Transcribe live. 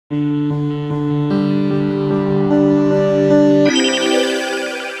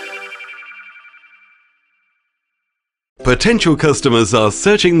Potential customers are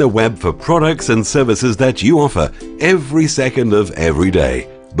searching the web for products and services that you offer every second of every day.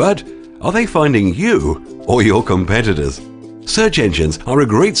 But are they finding you or your competitors? Search engines are a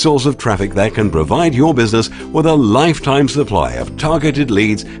great source of traffic that can provide your business with a lifetime supply of targeted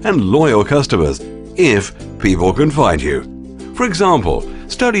leads and loyal customers, if people can find you. For example,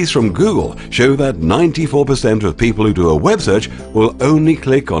 studies from Google show that 94% of people who do a web search will only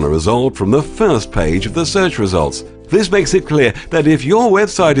click on a result from the first page of the search results. This makes it clear that if your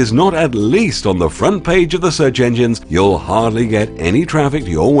website is not at least on the front page of the search engines, you'll hardly get any traffic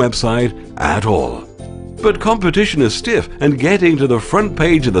to your website at all. But competition is stiff, and getting to the front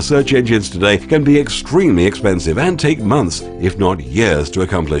page of the search engines today can be extremely expensive and take months, if not years, to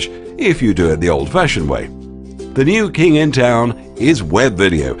accomplish if you do it the old-fashioned way. The new king in town is web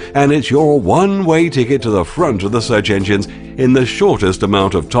video, and it's your one-way ticket to the front of the search engines in the shortest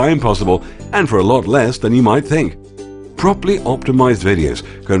amount of time possible and for a lot less than you might think. Properly optimized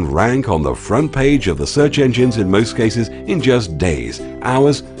videos can rank on the front page of the search engines in most cases in just days,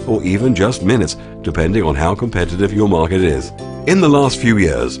 hours, or even just minutes, depending on how competitive your market is. In the last few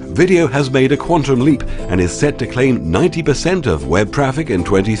years, video has made a quantum leap and is set to claim 90% of web traffic in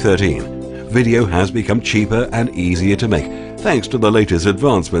 2013. Video has become cheaper and easier to make, thanks to the latest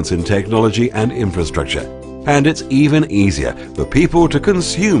advancements in technology and infrastructure. And it's even easier for people to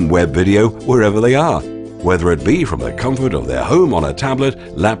consume web video wherever they are, whether it be from the comfort of their home on a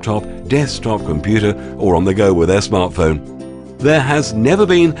tablet, laptop, desktop computer, or on the go with their smartphone. There has never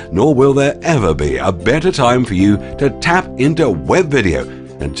been, nor will there ever be, a better time for you to tap into web video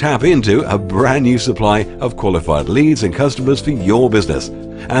and tap into a brand new supply of qualified leads and customers for your business.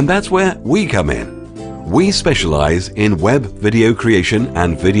 And that's where we come in. We specialize in web video creation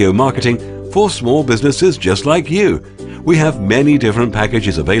and video marketing for small businesses just like you. We have many different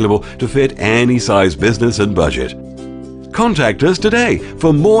packages available to fit any size business and budget. Contact us today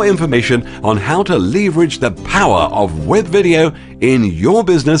for more information on how to leverage the power of web video in your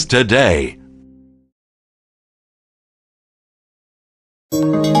business today.